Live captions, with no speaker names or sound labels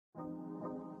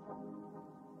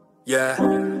Yeah.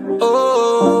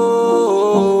 Oh.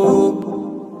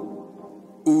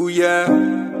 Ooh yeah.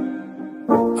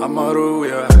 I'm a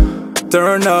yeah.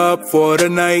 Turn up for the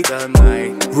night.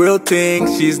 Real thing,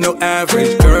 she's no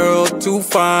average girl. Too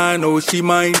fine, oh she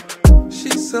mine.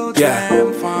 She's so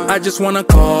damn fine. I just wanna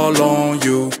call on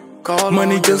you.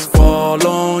 Money just fall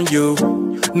on you.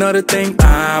 Another thing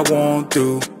I won't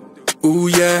do. Ooh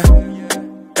yeah,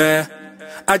 yeah.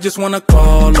 I just wanna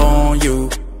call on you.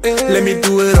 Let me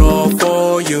do it all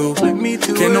for you.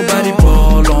 Can't nobody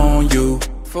ball on you.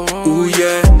 Ooh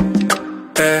yeah,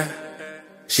 yeah.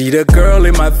 She the girl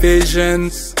in my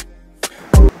visions.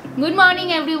 Good morning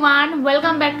everyone.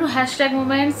 Welcome back to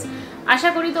 #moments. আশা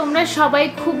করি তোমরা সবাই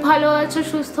খুব ভালো আছো,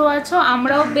 সুস্থ আছো,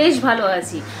 আমরাও বেশ ভালো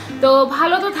আছি। তো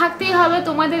ভালো তো থাকতেই হবে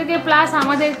তোমাদেরকে প্লাস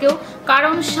আমাদেরকেও,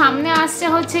 কারণ সামনে আসছে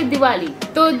হচ্ছে দিওয়ালি।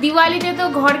 তো দিওয়ালিতে তো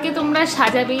ঘরকে তোমরা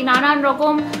সাজাবেই, নানান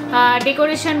রকম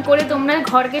ডেকোরেশন করে তোমরা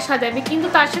ঘরকে সাজাবে, কিন্তু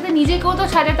তার সাথে নিজেকেও তো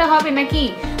সাজাতে হবে নাকি।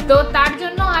 তো তার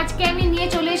জন্য আজকে আমি নিয়ে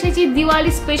চলে এসেছি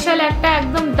দিওয়ালি স্পেশাল একটা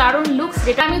একদম দারুণ লুকস,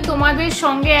 যেটা আমি তোমাদের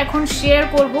সঙ্গে এখন শেয়ার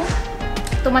করব,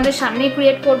 তোমাদের সামনে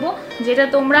ক্রিয়েট করব, যেটা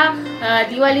তোমরা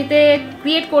দিওয়ালিতে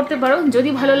ক্রিয়েট করতে পারো যদি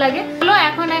ভালো লাগে। চলো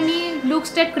এখন আমি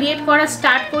লুকসটা ক্রিয়েট করা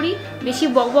স্টার্ট করি, বেশি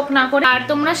বকবক না করে, আর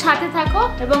তোমরা সাথে থাকো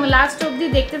এবং লাস্ট অবধি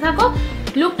দেখতে থাকো।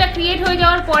 লুকটা ক্রিয়েট হয়ে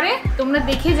যাওয়ার পরে তোমরা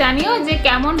দেখে জানিও যে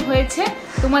কেমন হয়েছে।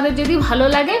 তোমাদের যদি ভালো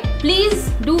লাগে please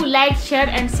do like, share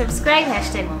and subscribe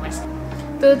 #moments।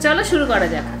 তো চলো শুরু করা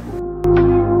যাক।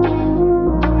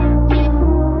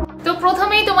 তো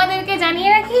প্রথমেই তোমাদেরকে জানিয়ে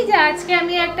রাখি যে আজকে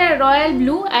আমি একটা রয়্যাল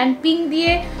ব্লু অ্যান্ড পিঙ্ক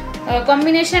দিয়ে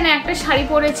কম্বিনেশনে একটা শাড়ি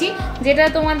পরেছি, যেটা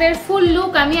তোমাদের ফুল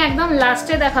লুক আমি একদম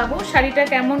লাস্টে দেখাবো। শাড়িটা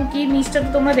কেমন কি নিচটা তো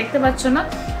তোমরা দেখতে পাচ্ছ না,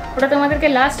 ওটা তোমাদেরকে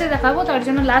লাস্টে দেখাবো, তার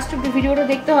জন্য লাস্ট অব্দি ভিডিওটা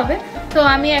দেখতে হবে। তো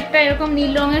আমি একটা এরকম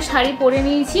নীল রঙের শাড়ি পরে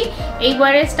নিয়েছি।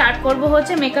 এইবারে স্টার্ট করব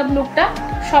হচ্ছে মেকআপ লুকটা।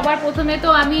 সবার প্রথমে তো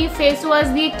আমি ফেস ওয়াশ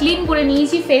দিয়ে ক্লিন করে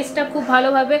নিয়েছি ফেসটা খুব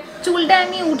ভালোভাবে। চুলটা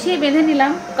আমি উঠিয়ে বেঁধে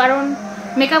নিলাম, কারণ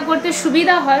মেকআপ করতে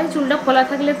সুবিধা হয়, চুলটা খোলা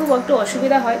থাকলে খুব একটু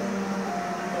অসুবিধা হয়।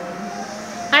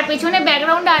 আর পেছনে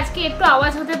ব্যাকগ্রাউন্ডে আজকে একটু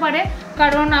আওয়াজ হতে পারে,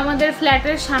 কারণ আমাদের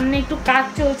ফ্ল্যাটের সামনে একটু কাজ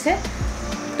চলছে।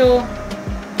 তো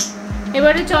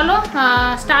এবারে চলো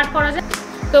স্টার্ট করা যায়।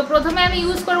 তো প্রথমে আমি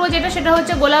ইউজ করব সেটা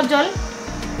হচ্ছে গোলাপ জল।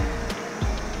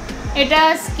 এটা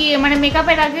মানে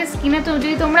মেকআপের আগে স্কিনে তো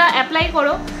যদি তোমরা অ্যাপ্লাই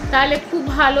করো তাহলে খুব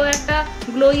ভালো একটা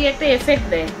গ্লোই একটা এফেক্ট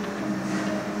দেয়।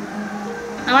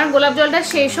 আমার গোলাপ জলটা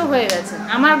শেষও হয়ে গেছে,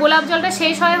 আমার গোলাপ জলটা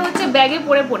শেষ হয় হচ্ছে ব্যাগে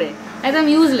পড়ে পড়ে, একদম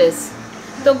ইউজলেস।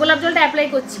 তো গোলাপ জলটা অ্যাপ্লাই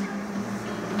করছি।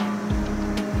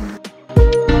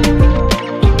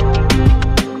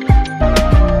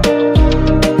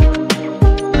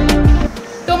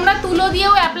 তোমরা তুলো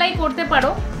দিয়েও অ্যাপ্লাই করতে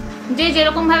পারো, যে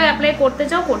যেরকম ভাবে অ্যাপ্লাই করতে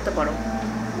চাও করতে পারো।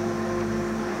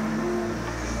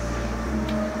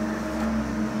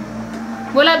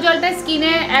 গোলাপ জলটা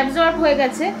স্কিনে অ্যাবজর্ব হয়ে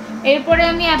গেছে। এরপরে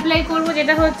আমি অ্যাপ্লাই করব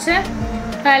যেটা হচ্ছে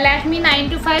ল্যাকমি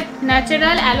 925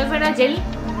 ন্যাচারাল অ্যালোভেরা জেল।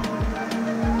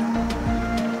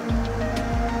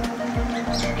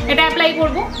 এটা অ্যাপ্লাই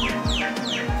করব।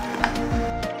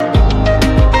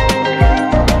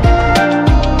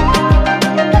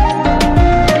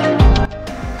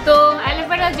 তো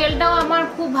অ্যালোভেরা জেলটাও আমার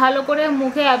খুব ভালো করে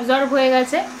মুখে অ্যাবজর্ব হয়ে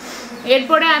গেছে।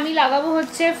 এরপরে আমি লাগাবো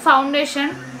হচ্ছে foundation,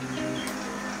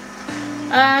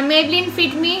 Maybelline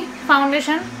fit me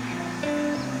foundation,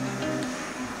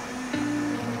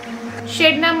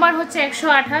 shade number হচ্ছে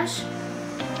 128।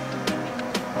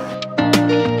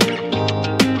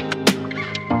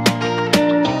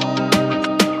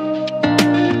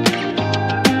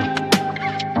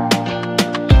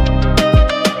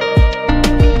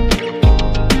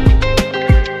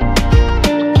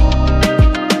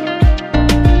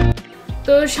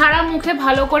 তো সারা মুখে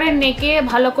ভালো করে নেকে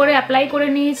ভালো করে অ্যাপ্লাই করে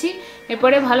নিয়েছি।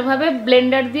 এরপরে ভালোভাবে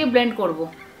ব্লেন্ডার দিয়ে ব্লেন্ড করব,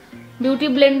 বিউটি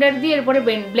ব্লেন্ডার দিয়ে এরপরে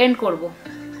ব্লেন্ড করব।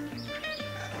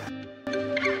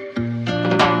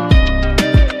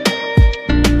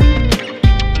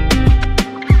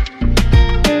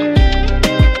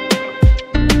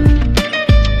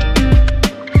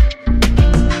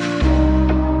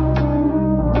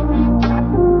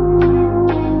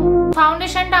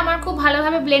 ফাউন্ডেশনটা আমার খুব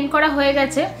ভালোভাবে ব্লেন্ড করা হয়ে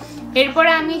গেছে। এরপরে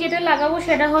আমি যেটা লাগাবো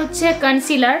সেটা হচ্ছে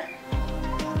কনসিলার।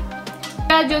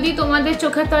 যদি তোমাদের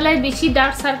চোখের তলায় বেশি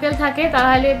ডার্ক সার্কেল থাকে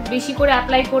তাহলে বেশি করে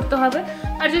অ্যাপ্লাই করতে হবে,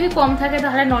 আর যদি কম থাকে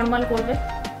তাহলে নর্মাল করবে।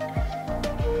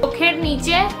 চোখের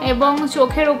নিচে এবং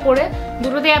চোখের উপরে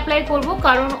দুটোতে অ্যাপ্লাই করব,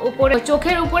 কারণ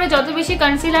চোখের উপরে যত বেশি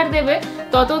কনসিলার দেবে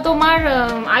তত তোমার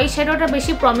আই শ্যাডোটা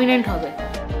বেশি প্রমিনেন্ট হবে।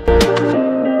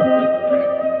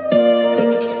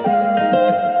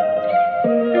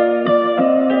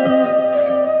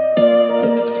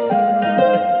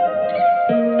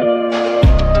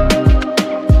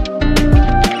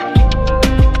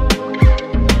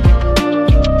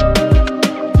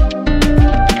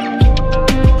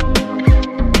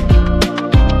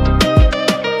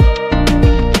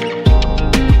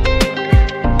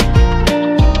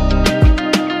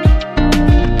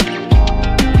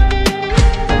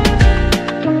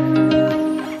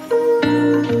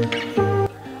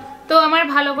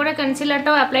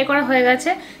 অ্যাপ্লাই করা হয়ে গেছে।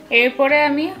 এরপরে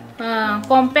আমি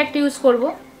কম্প্যাক্ট ইউজ করব।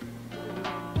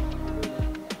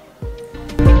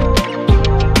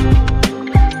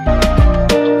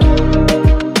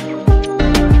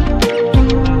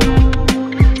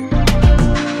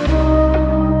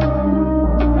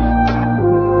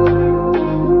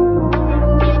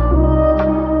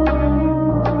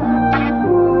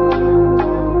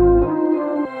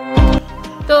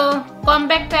 তো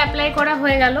কম্প্যাক্ট অ্যাপ্লাই করা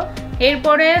হয়ে গেল।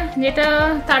 এরপরে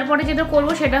তারপরে যেটা করব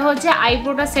সেটা হচ্ছে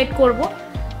আইব্রোটা সেট করব।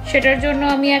 সেটার জন্য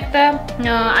আমি একটা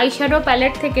আইশ্যাডো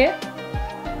প্যালেট থেকে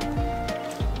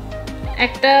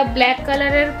একটা ব্ল্যাক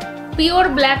কালারের, পিওর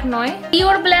ব্ল্যাক নয়,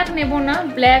 পিওর ব্ল্যাক নেব না,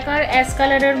 ব্ল্যাক আর অ্যাশ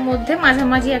কালারের মধ্যে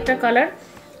মাঝামাঝি একটা কালার,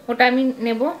 ওটা আমি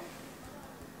নেব।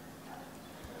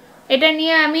 এটা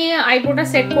নিয়ে আমি আইব্রোটা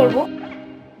সেট করব।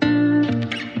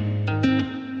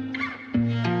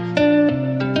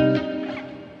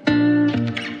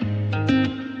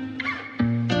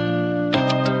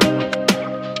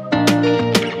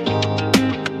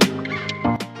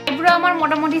 আমার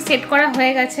মোটামুটি সেট করা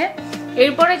হয়ে গেছে।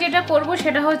 এরপরে যেটা করব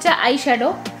সেটা হচ্ছে আইশ্যাডো।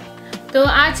 তো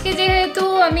আজকে যেহেতু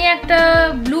আমি একটা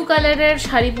ব্লু কালারের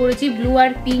শাড়ি পরেছি, ব্লু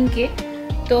আর পিঙ্কে,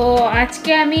 তো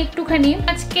আজকে আমি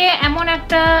আজকে এমন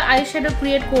একটা আইশ্যাডো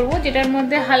ক্রিয়েট করব যেটার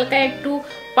মধ্যে হালকা একটু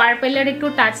পার্পেলের একটু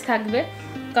টাচ থাকবে,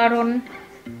 কারণ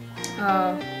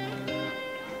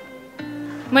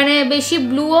মানে বেশি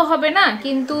ব্লুও হবে না,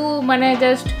 কিন্তু মানে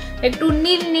জাস্ট একটু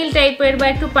নীল নীল টাইপের বা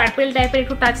একটু পার্পেল টাইপের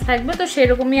একটু টাচ থাকবে। তো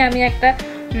সেরকমই আমি একটা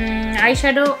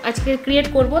আইশ্যাডো আজকে ক্রিয়েট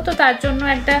করব। তো তার জন্য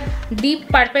একটা ডিপ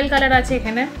পার্পেল কালার আছে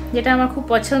এখানে, যেটা আমার খুব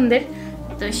পছন্দের,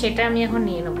 তো সেটা আমি এখন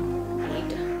নিয়ে নেব।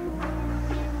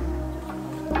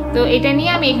 তো এটা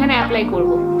নিয়ে আমি এখানে অ্যাপ্লাই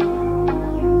করব।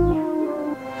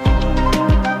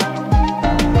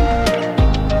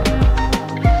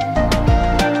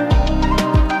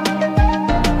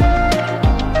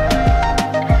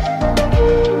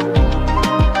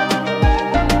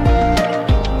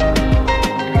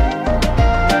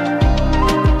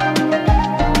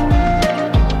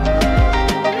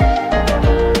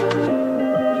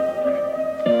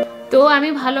 তো আমি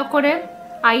ভালো করে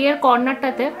আইয়ের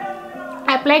কর্নারটাতে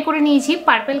অ্যাপ্লাই করে নিয়েছি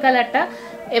পার্পল কালারটা।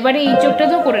 এবারে এই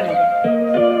চোখটাতেও করে নেব।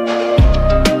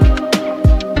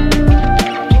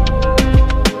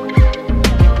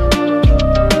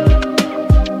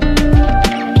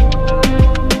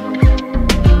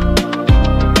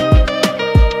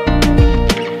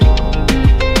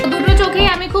 দুটো চোখেই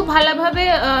আমি খুব ভালোভাবে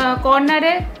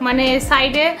কর্নারে মানে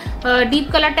সাইডে ডিপ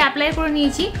কালারটা অ্যাপ্লাই করে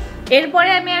নিয়েছি। এরপরে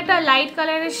আমি একটা লাইট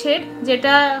কালারের শেড,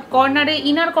 যেটা কর্নারে,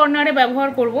 ইনার কর্নারে ব্যবহার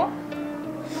করব।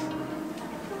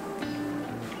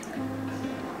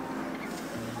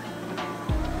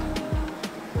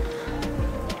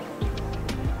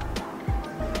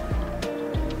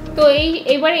 তো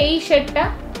এবারে এই শেডটা,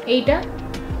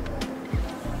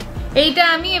 এইটা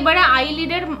আমি এবারে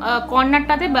আইলিডের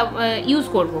কর্নারটাতে ইউজ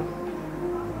করব।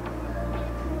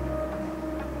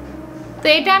 তো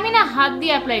এটা আমি না হাত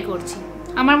দিয়ে অ্যাপ্লাই করছি,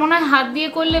 আমার মনে হয় হাত দিয়ে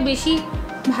করলে বেশি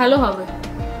ভালো হবে।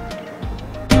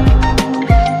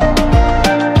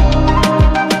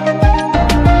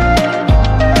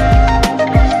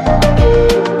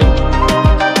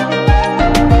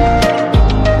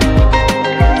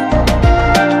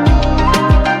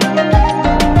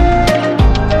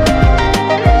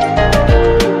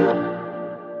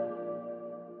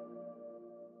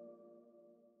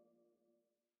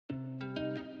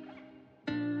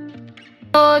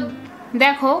 তো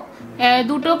দেখো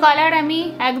দুটো কালার আমি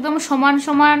একদম সমান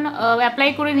সমান অ্যাপ্লাই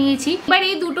করে নিয়েছি। এবার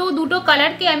এই দুটো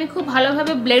কালারকে আমি খুব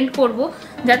ভালোভাবে ব্লেন্ড করব,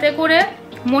 যাতে করে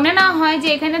মনে না হয় যে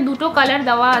এখানে দুটো কালার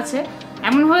দেওয়া আছে।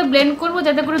 এমনভাবে ব্লেন্ড করব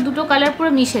যাতে করে দুটো কালার পুরো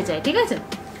মিশে যায়, ঠিক আছে?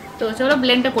 তো চলো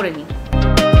ব্লেন্ডটা করে নিই।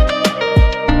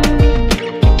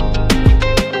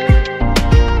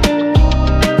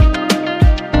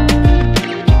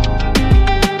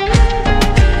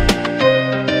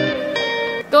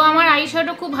 তো আমার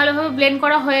আইশ্যাডো খুব ভালোভাবে ব্লেন্ড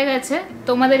করা হয়ে গেছে,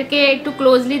 তোমাদেরকে একটু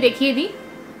ক্লোজলি দেখিয়ে দিই।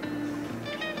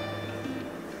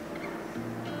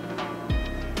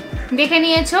 দেখে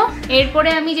নিয়েছো। এরপরে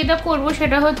আমি যেটা করব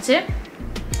সেটা হচ্ছে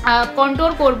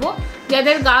কন্ট্রোল করব।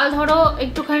 যাদের গাল ধরো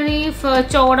একটুখানি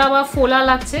চওড়া বা ফোলা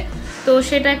লাগছে, তো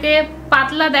সেটাকে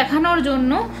পাতলা দেখানোর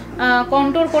জন্য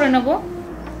কন্ট্রোল করে নেব।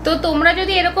 তো তোমরা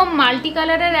যদি এরকম মাল্টি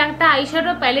কালারের একটা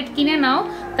আইশ্যাডো প্যালেট কিনে নাও,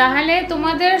 তাহলে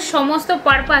তোমাদের সমস্ত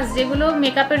পারপাস যেগুলো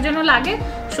মেকআপের জন্য লাগে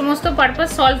সমস্ত পারপাস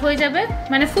সলভ হয়ে যাবে,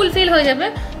 মানে ফুলফিল হয়ে যাবে।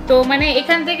 তো মানে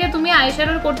এখান থেকে তুমি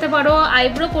আইশ্যাডো করতে পারো,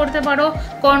 আইব্রো করতে পারো,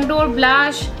 কন্ট্রোল,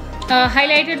 ব্লাশ,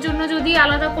 হাইলাইটের জন্য যদি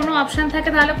আলাদা কোনো অপশান থাকে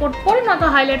তাহলে করতে পারো, না তো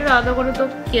হাইলাইটার আলাদা করে তো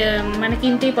মানে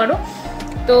কিনতেই পারো।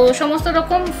 তো সমস্ত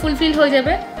রকম ফুলফিল হয়ে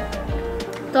যাবে।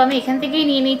 তো আমি এখান থেকেই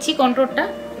নিয়ে নিচ্ছি কন্ট্রোলটা।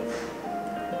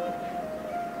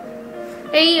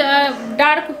 এই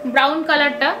ডার্ক ব্রাউন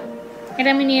কালারটা এটা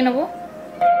আমি নিয়ে নেব।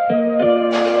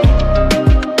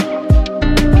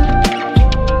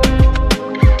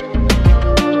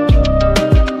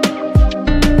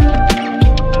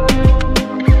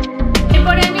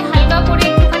 এরপরে আমি হালকা করে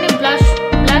একটুখানি ব্লাশ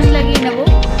লাগিয়ে নেব,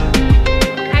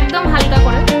 একদম হালকা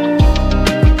করে।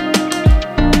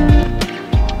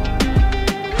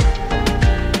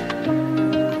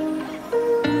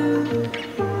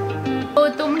 তো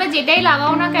তোমরা যেটাই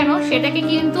লাগাও না কেন সেটাকে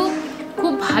কিন্তু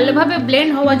খুব ভালোভাবে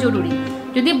ব্লেন্ড হওয়া জরুরি।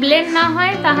 যদি ব্লেন্ড না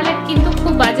হয় তাহলে কিন্তু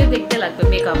খুব বাজে দেখতে লাগবে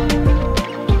মেকআপ।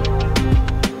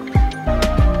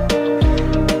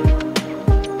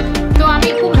 তো আমি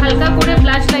খুব হালকা করে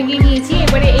ব্লাশ লাগিয়ে নিয়েছি,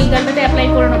 এবারে এই গালটাতে অ্যাপ্লাই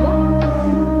করে নেব।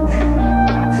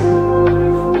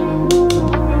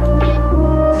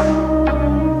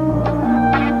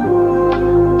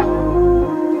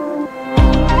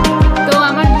 তো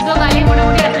আমার দুটো গালে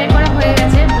মোটামুটি অ্যাপ্লাই করা হয়ে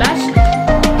গেছে ব্লাশ।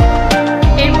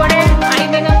 এরপরে আই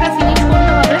মেকআপটা ফিনিশ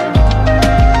করতে হবে।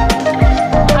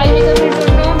 আই মেকআপের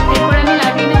জন্য এরপরে আমি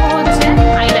লাগিয়ে নেব হচ্ছে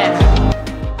আইল্যাশ।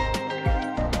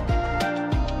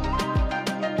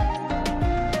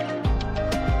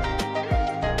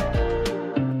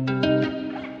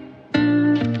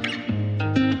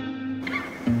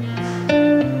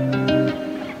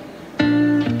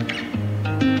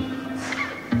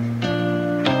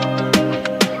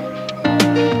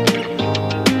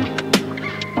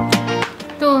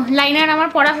 তো লাইনার আমার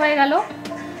পড়া হয়ে গেল,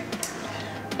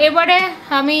 এবারে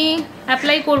আমি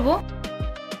অ্যাপ্লাই করব।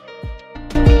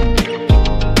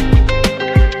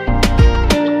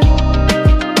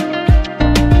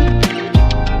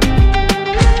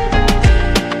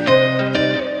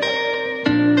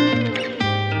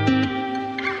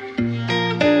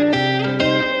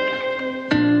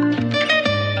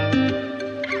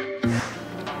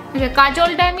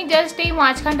 কাজলটা আমি জাস্ট এই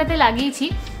মাঝখানটাতে লাগিয়েছি,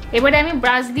 এবারে আমি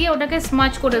ব্রাশ দিয়ে ওটাকে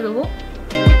স্মাচ করে দেবো।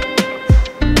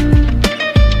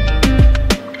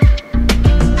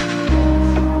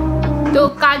 তো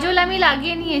কাজল আমি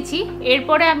লাগিয়ে নিয়েছি,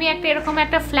 এরপরে আমি এরকম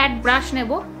একটা ফ্ল্যাট ব্রাশ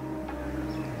নেব।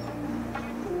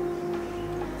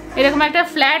 এরকম একটা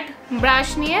ফ্ল্যাট ব্রাশ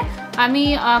নিয়ে আমি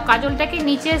কাজলটাকে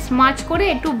নিচে স্মাচ করে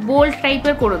একটু বোল্ড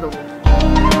টাইপের করে দেবো।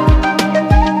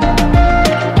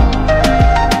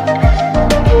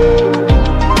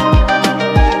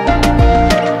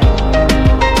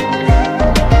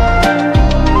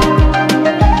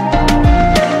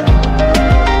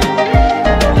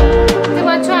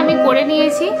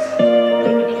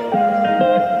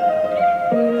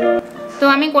 তো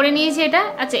আমি করে নিয়েছি এটা।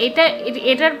 আচ্ছা,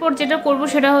 এটার পর যেটা করব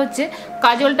সেটা হচ্ছে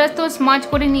কাজলটা তো স্মাচ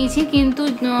করে নিয়েছি, কিন্তু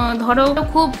ধরো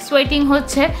খুব সোয়েটিং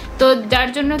হচ্ছে, তো যার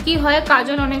জন্য কি হয়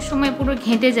কাজল অনেক সময় পুরো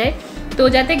ঘেঁটে যায়। তো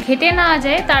যাতে ঘেঁটে না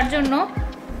যায় তার জন্য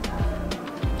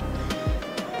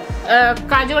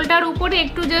কাজলটার উপরে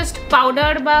একটু জাস্ট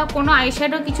পাউডার বা কোনো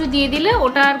আইশ্যাডো কিছু দিয়ে দিলে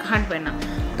ওটা আর ঘাঁটবে না।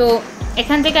 তো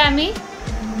এখান থেকে আমি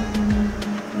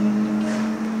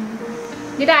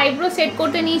যেটা আইব্রো সেট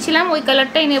করতে নিয়েছিলাম ওই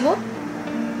কালারটাই নেব।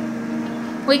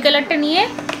 ওই কালারটা নিয়ে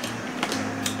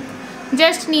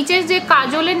জাস্ট নিচের যে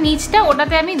কাজলের নিচটা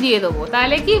ওটাতে আমি দিয়ে দেবো,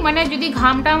 তাহলে কি মানে যদি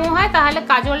ঘামটামো হয় তাহলে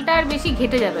কাজলটা আর বেশি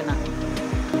ঘেটে যাবে না।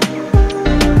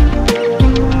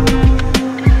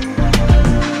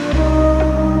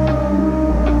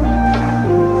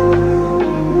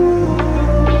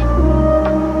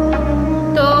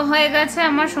 তো হয়ে গেছে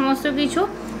আমার সমস্ত কিছু।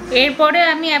 এরপরে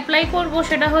আমি অ্যাপ্লাই করব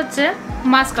সেটা হচ্ছে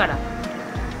মাস্কারা।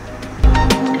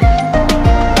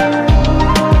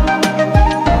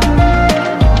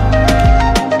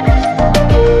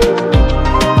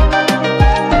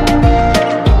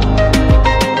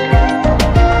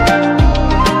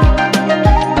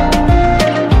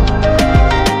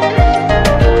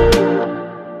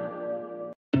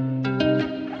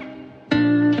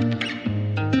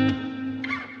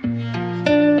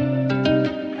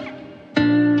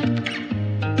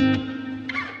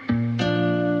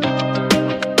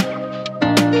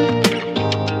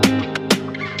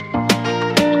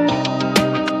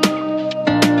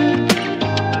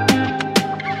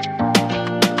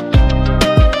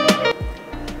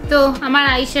 তো আমার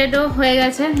আইশ্যাডো হয়ে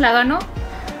গেছে লাগানো।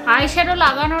 আইশ্যাডো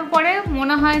লাগানোর পরে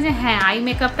মনে হয় যে হ্যাঁ আই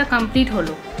মেকআপটা কমপ্লিট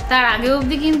হলো, তার আগে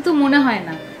অবধি কিন্তু মনে হয়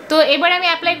না। তো এবার আমি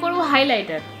অ্যাপ্লাই করব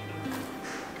হাইলাইটার।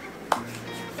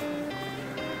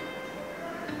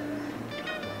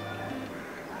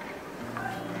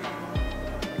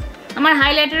 আমার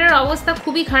হাইলাইটারের অবস্থা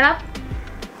খুবই খারাপ,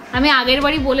 আমি আগের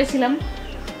বারই বলেছিলাম।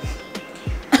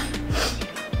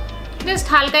 জাস্ট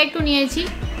হালকা একটু নিয়েছি।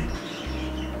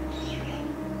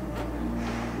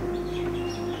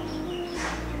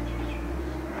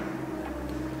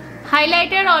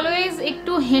 হাইলাইটার অলওয়েজ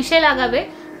একটু হেসে লাগাবে,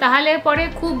 তাহলে পরে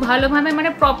খুব ভালোভাবে মানে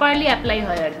প্রপারলি অ্যাপ্লাই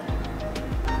হয় আর কি।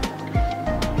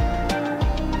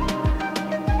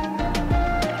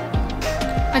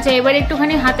 আচ্ছা, এবার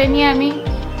একটুখানি হাতে নিয়ে আমি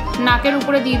নাকের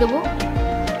উপরে দিয়ে দেবো।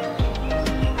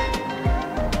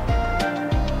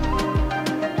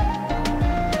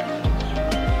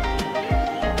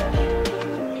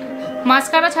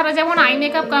 মাস্কারা ছাড়া যেমন আই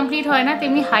মেকআপ কমপ্লিট হয় না,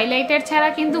 তেমনি হাইলাইটার ছাড়া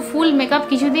কিন্তু ফুল মেকআপ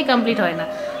কিছুতেই কমপ্লিট হয় না।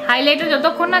 হাইলাইটার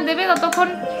যতক্ষণ না দেবে ততক্ষণ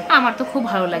আমার তো খুব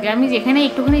ভালো লাগে। আমি যেখানে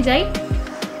একটুখানি যাই,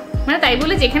 মানে তাই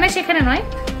বলে যেখানে সেখানে নয়,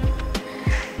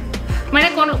 মানে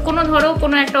কোনো ধরো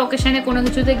কোনো একটা অকেশনে কোনো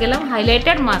কিছুতে গেলাম,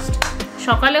 হাইলাইটার মাস্ট,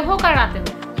 সকালে হোক আর রাতে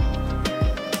হোক।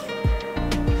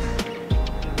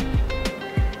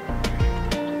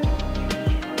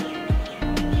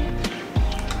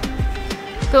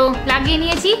 তো লাগিয়ে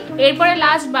নিয়েছি। এরপরে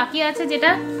লাস্ট বাকি আছে,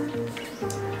 যেটা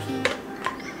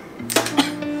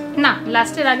না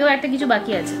লাস্টের আগেও একটা কিছু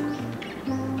বাকি আছে।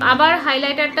 আবার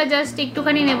হাইলাইটারটা জাস্ট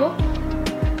একটুখানি নেব,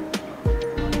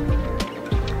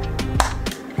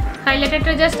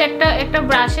 হাইলাইটারটা জাস্ট একটা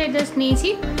ব্রাশে জাস্ট নিয়েছি,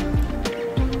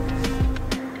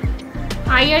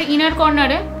 আইয়ার ইনার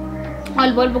কর্নারে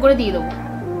অল্প অল্প করে দিয়ে দেবো।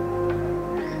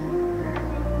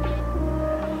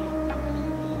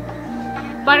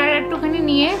 আর একটুখানি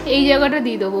নিয়ে এই জায়গাটা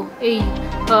দিয়ে দেবো, এই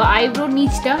আইব্রোর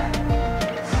নিচটা।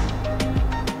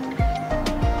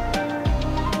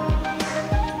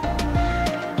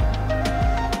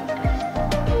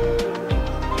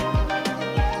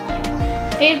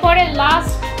 এরপরে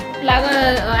লাস্ট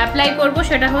অ্যাপ্লাই করব,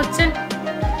 সেটা হচ্ছে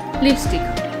লিপস্টিক।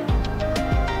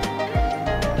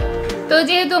 তো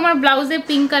যেহেতু আমার ব্লাউজে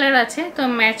পিঙ্ক কালার আছে, তো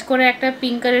ম্যাচ করে একটা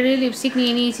পিঙ্ক কালারের লিপস্টিক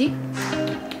নিয়ে নিয়েছি।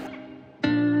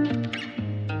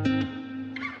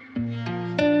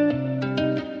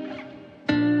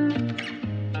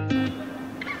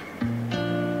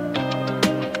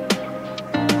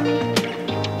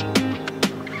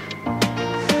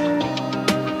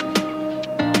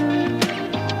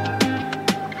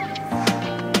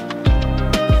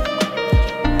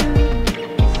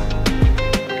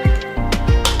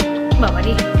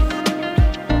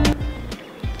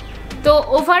 তো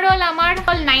ওভারঅল আমার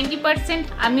 90%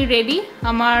 আমি রেডি,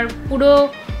 আমার পুরো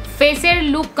ফেসের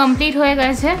লুক কমপ্লিট হয়ে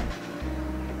গেছে।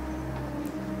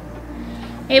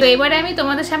 এবারে আমি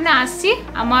তোমাদের সামনে আসছি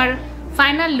আমার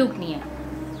ফাইনাল লুক নিয়ে।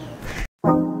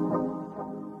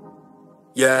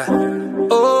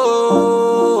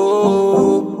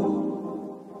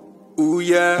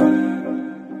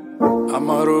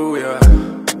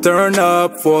 Turn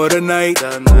up for the night,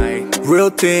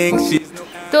 real thing.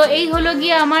 তো এই হলো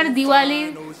গিয়ে আমার দিওয়ালির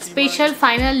স্পেশাল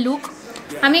ফাইনাল লুক।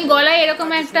 আমি গলায় এরকম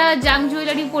একটা জাং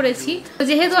জুয়েলারি পরেছি,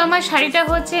 যেহেতু আমার শাড়িটা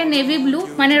হচ্ছে নেভি ব্লু,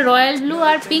 মানে রয়্যাল ব্লু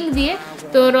আর পিঙ্ক দিয়ে,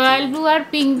 তো রয়্যাল ব্লু আর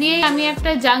পিঙ্ক দিয়ে আমি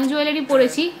একটা জাং জুয়েলারি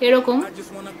পরেছি এরকম,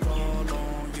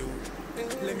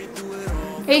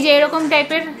 এই যে এরকম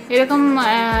টাইপের, এরকম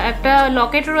একটা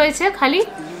লকেট রয়েছে খালি,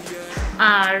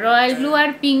 আর রয়্যাল ব্লু আর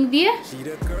পিঙ্ক দিয়ে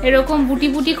এরকম বুটি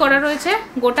বুটি করা রয়েছে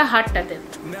গোটা হাতটাতে।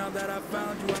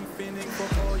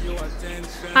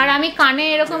 আর আমি কানে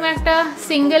এরকম একটা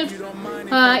সিঙ্গেল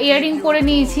ইয়াররিং পরে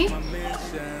নিয়েছি,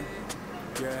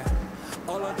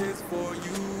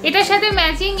 এটার সাথে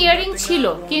ম্যাচিং ইয়াররিং ছিল,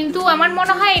 কিন্তু আমার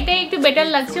মনে হয় এটাই একটু বেটার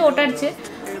লাগছে ওটার চেয়ে।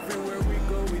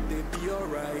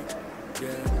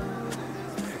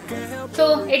 তো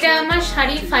এটা আমার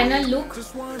শাড়ির ফাইনাল লুক।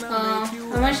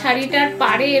 আমার শাড়িটার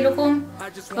পাড়ে এরকম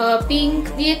পিঙ্ক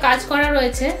দিয়ে কাজ করা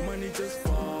রয়েছে,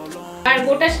 আর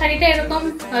গোটা শাড়িটা এরকম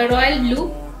রয়্যাল ব্লু,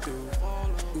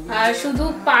 আর শুধু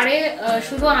পাড়ে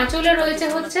শুধু আঁচলে রয়েছে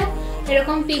হচ্ছে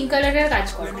এরকম পিঙ্ক কালারের কাজ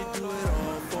করা।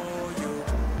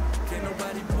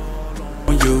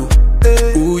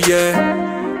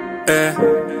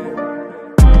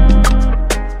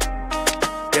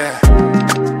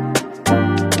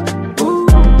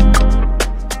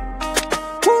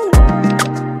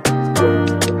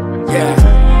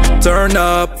 Turn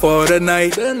up for the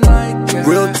night,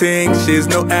 real thing, she's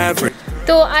no average.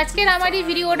 তো আজকের আমার এই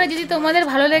ভিডিওটা যদি তোমাদের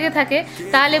ভালো লেগে থাকে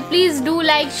তাহলে please do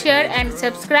like, share and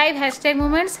subscribe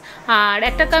 #moments, আর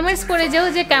একটা কমেন্টস করে যাও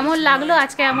যে কেমন লাগলো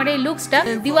আজকে আমার এই লুকসটা,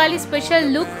 দিওয়ালি স্পেশাল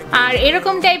লুক। আর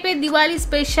এরকম টাইপের দিওয়ালি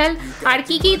স্পেশাল আর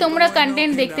কি তোমরা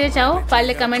কন্টেন্ট দেখতে চাও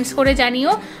পারলে কমেন্টস করে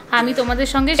জানিও, আমি তোমাদের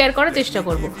সঙ্গে শেয়ার করার চেষ্টা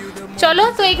করব। চলো,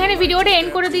 তো এখানে ভিডিওটা এন্ড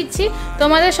করে দিচ্ছি,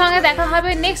 তোমাদের সঙ্গে দেখা হবে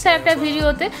নেক্সট একটা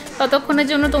ভিডিওতে। ততক্ষণের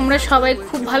জন্য তোমরা সবাই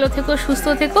খুব ভালো থেকো, সুস্থ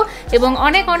থেকো এবং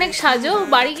অনেক অনেক সাজো,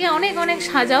 বাড়িকে অনেক অনেক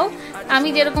সাজাও, আমি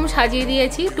যেরকম সাজিয়ে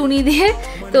দিয়েছি টুনি দিয়ে।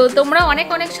 তো তোমরা অনেক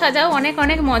অনেক সাজাও, অনেক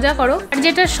অনেক মজা করো। আর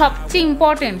যেটা সবচেয়ে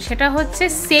ইম্পর্টেন্ট সেটা হচ্ছে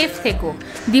সেফ থেকো।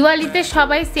 দিওয়ালিতে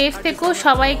সবাই সেফ থেকো,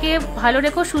 সবাইকে ভালো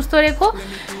রেখো, সুস্থ রেখো।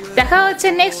 দেখা হচ্ছে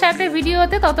নেক্সট একটা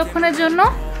ভিডিওতে, ততক্ষণের জন্য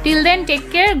till then take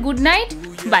care, good night,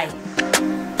 by.